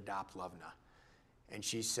called to adopt Lavna. And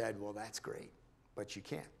she said, well, that's great, but you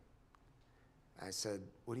can't. I said,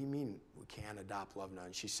 what do you mean we can't adopt Lavna?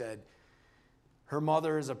 And she said, Her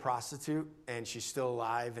mother is a prostitute, and she's still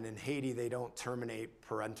alive. And in Haiti, they don't terminate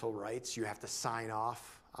parental rights. You have to sign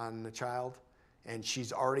off on the child. And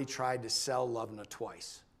she's already tried to sell Lovna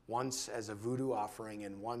twice, once as a voodoo offering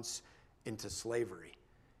and once into slavery.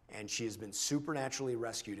 And she has been supernaturally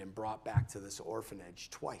rescued and brought back to this orphanage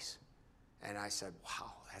twice. And I said,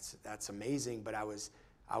 wow, that's amazing. But I was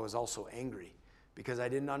also angry because I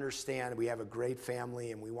didn't understand. We have a great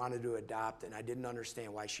family and we wanted to adopt, and I didn't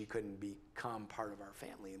understand why she couldn't become part of our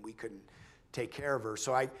family and we couldn't take care of her.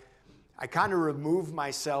 So I kind of removed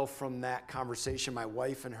myself from that conversation. My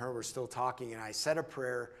wife and her were still talking, and I said a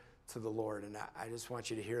prayer to the Lord. And I just want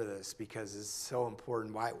you to hear this because it's so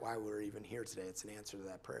important why we're even here today. It's an answer to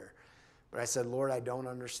that prayer. But I said, Lord, I don't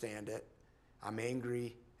understand it. I'm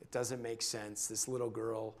angry. It doesn't make sense. This little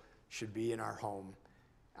girl should be in our home.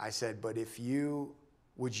 I said, but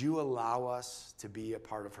would you allow us to be a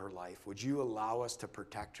part of her life? Would you allow us to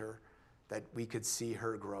protect her, that we could see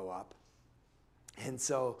her grow up? And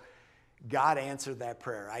so God answered that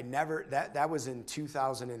prayer. That was in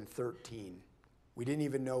 2013. We didn't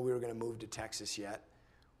even know we were going to move to Texas yet.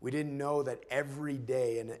 We didn't know that every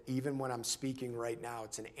day, and even when I'm speaking right now,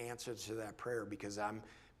 it's an answer to that prayer because I'm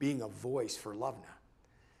being a voice for Lovna.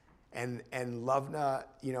 And Lovna,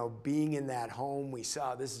 being in that home, we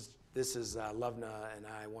saw, this is Lovna and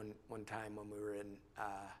I one time when we were in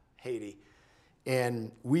Haiti.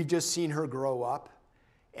 And we've just seen her grow up.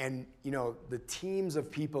 And, the teams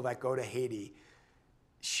of people that go to Haiti,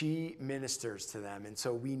 she ministers to them. And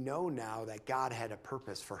so we know now that God had a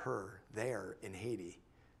purpose for her there in Haiti,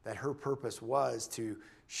 that her purpose was to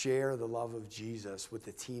share the love of Jesus with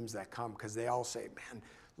the teams that come, because they all say, man,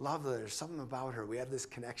 love her. There's something about her. We have this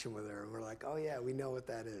connection with her. And we're like, oh, yeah, we know what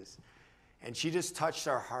that is. And she just touched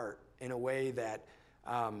our heart in a way that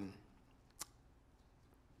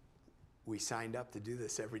we signed up to do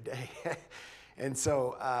this every day. And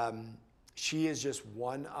so she is just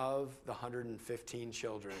one of the 115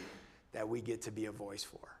 children that we get to be a voice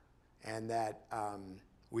for, and that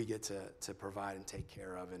we get to provide and take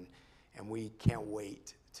care of. And we can't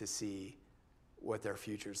wait to see what their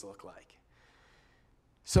futures look like.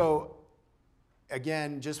 So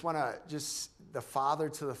again, just the father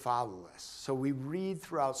to the fatherless. So we read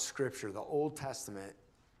throughout Scripture, the Old Testament,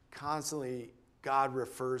 constantly God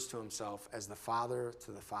refers to himself as the father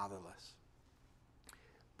to the fatherless.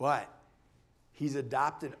 But he's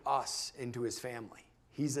adopted us into his family.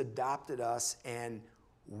 He's adopted us, and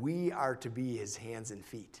we are to be his hands and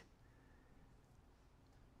feet.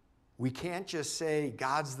 We can't just say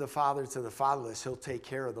God's the father to the fatherless, he'll take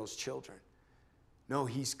care of those children. No,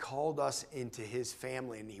 he's called us into his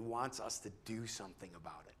family, and he wants us to do something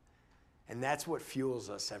about it. And that's what fuels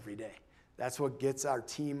us every day. That's what gets our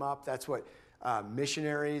team up. That's what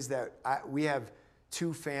missionaries we have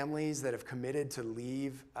 2 families that have committed to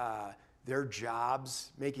leave their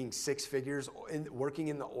jobs, making 6 figures, working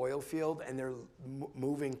in the oil field, and they're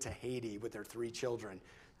moving to Haiti with their 3 children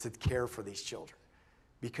to care for these children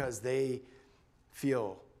because they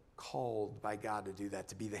feel called by God to do that,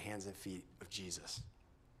 to be the hands and feet of Jesus.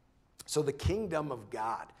 So the kingdom of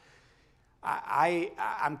God.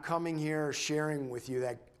 I'm coming here sharing with you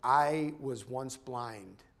that I was once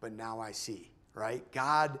blind, but now I see, right?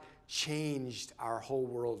 God changed our whole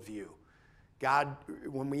worldview. God,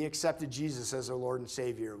 when we accepted Jesus as our Lord and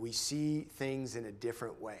Savior, we see things in a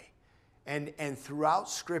different way. And throughout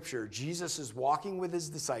Scripture, Jesus is walking with his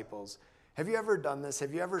disciples. Have you ever done this?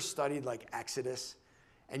 Have you ever studied like Exodus?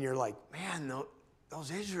 And you're like, man, those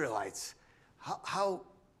Israelites, how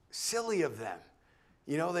silly of them.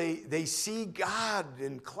 They see God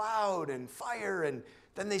in cloud and fire, and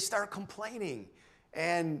then they start complaining.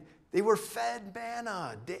 And they were fed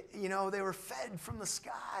manna. They were fed from the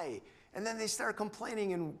sky. And then they start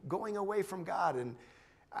complaining and going away from God. And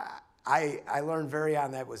I learned very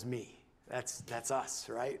on that was me. That's us,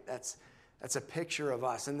 right? That's a picture of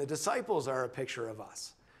us. And the disciples are a picture of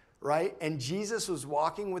us, right? And Jesus was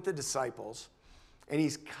walking with the disciples, and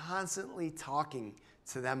he's constantly talking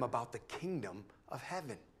to them about the kingdom of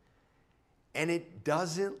heaven. And it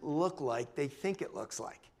doesn't look like they think it looks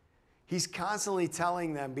like. He's constantly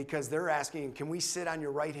telling them, because they're asking, can we sit on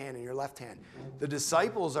your right hand and your left hand? The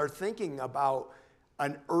disciples are thinking about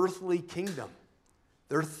an earthly kingdom.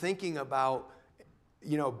 They're thinking about,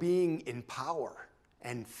 being in power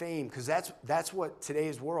and fame, because that's what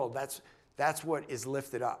today's world, that's what is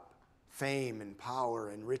lifted up. Fame and power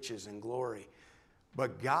and riches and glory.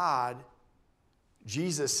 But God,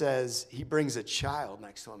 Jesus says, he brings a child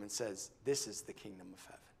next to him and says, this is the kingdom of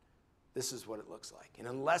heaven. This is what it looks like. And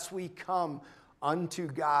unless we come unto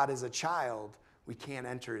God as a child, we can't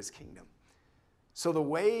enter his kingdom. So the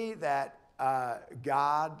way that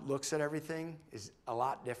God looks at everything is a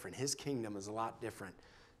lot different. His kingdom is a lot different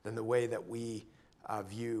than the way that we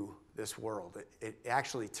view this world. It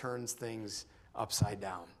actually turns things upside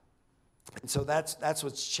down. And so that's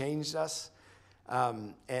what's changed us.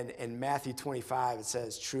 And in Matthew 25, it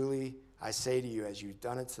says, truly, I say to you, as you've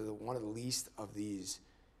done it to one of the least of these,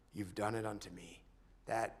 you've done it unto me.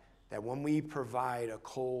 That when we provide a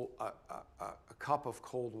cup of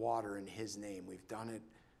cold water in his name, we've done it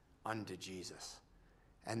unto Jesus.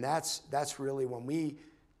 And that's really when we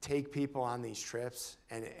take people on these trips,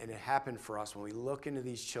 and it happened for us, when we look into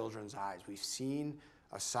these children's eyes, we've seen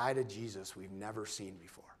a side of Jesus we've never seen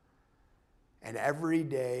before. And every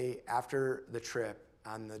day after the trip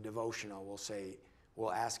on the devotional,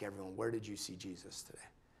 we'll ask everyone, where did you see Jesus today?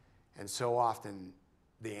 And so often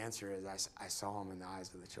the answer is, I saw him in the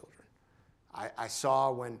eyes of the children. I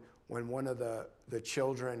saw when one of the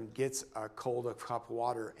children gets a cold cup of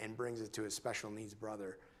water and brings it to his special needs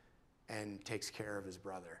brother and takes care of his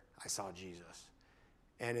brother. I saw Jesus.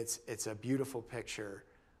 And it's a beautiful picture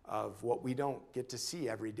of what we don't get to see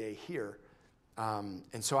every day here. And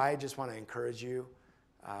so I just want to encourage you,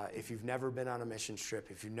 if you've never been on a mission trip,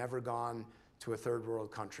 if you've never gone to a third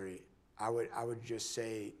world country, I would just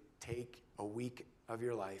say take a week of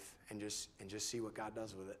your life and just see what God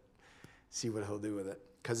does with it. See what he'll do with it.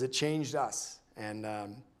 Because it changed us, and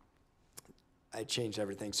it changed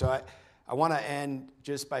everything. So I want to end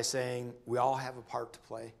just by saying we all have a part to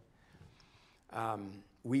play.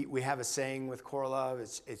 We have a saying with Core Love,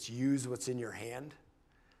 it's use what's in your hand.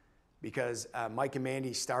 Because Mike and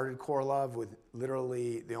Mandy started Core Love with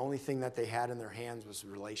literally the only thing that they had in their hands was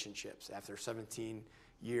relationships. After 17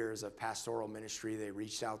 years of pastoral ministry, they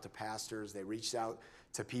reached out to pastors, they reached out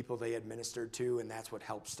to people they had ministered to, and that's what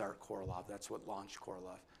helped start Core Love. That's what launched Core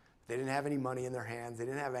Love. They didn't have any money in their hands. They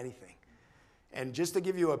didn't have anything. And just to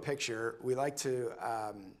give you a picture, we like to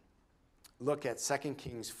look at 2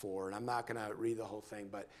 Kings 4, and I'm not going to read the whole thing,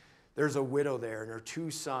 but there's a widow there, and her two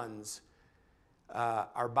sons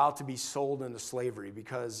are about to be sold into slavery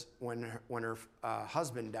because when her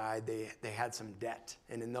husband died, they had some debt.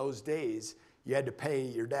 And in those days, you had to pay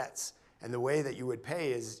your debts. And the way that you would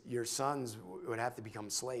pay is your sons would have to become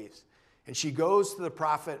slaves. And she goes to the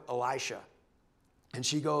prophet Elisha, and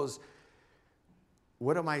she goes,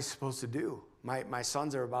 what am I supposed to do? My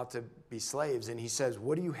sons are about to be slaves. And he says,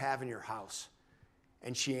 what do you have in your house?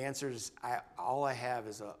 And she answers, all I have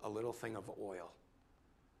is a little thing of oil.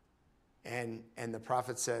 And the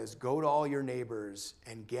prophet says, go to all your neighbors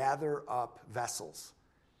and gather up vessels.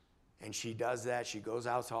 And she does that. She goes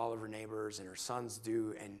out to all of her neighbors, and her sons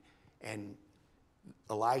do. And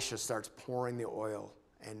Elisha starts pouring the oil.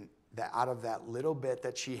 And out of that little bit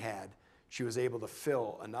that she had, she was able to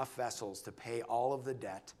fill enough vessels to pay all of the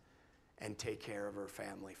debt and take care of her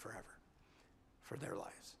family forever, for their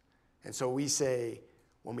lives. And so we say,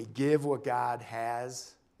 when we give what God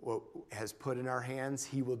has, what has put in our hands,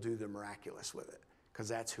 he will do the miraculous with it, because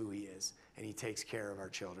that's who he is, and he takes care of our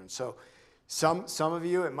children. So some of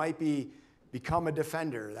you, it might be become a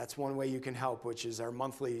defender. That's one way you can help, which is our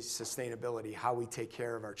monthly sustainability, how we take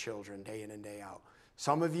care of our children day in and day out.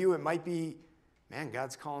 Some of you, it might be, man,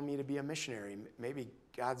 God's calling me to be a missionary. Maybe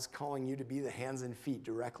God's calling you to be the hands and feet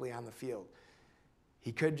directly on the field.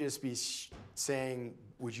 He could just be saying,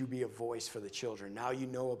 would you be a voice for the children? Now you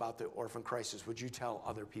know about the orphan crisis. Would you tell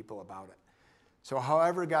other people about it? So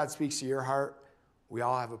however God speaks to your heart, we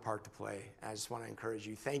all have a part to play. I just want to encourage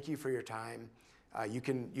you. Thank you for your time. You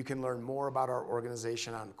can learn more about our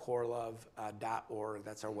organization on corelove.org.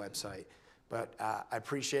 That's our website. But I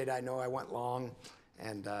appreciate it. I know I went long,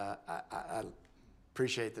 and I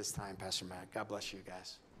appreciate this time, Pastor Matt. God bless you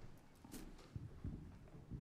guys.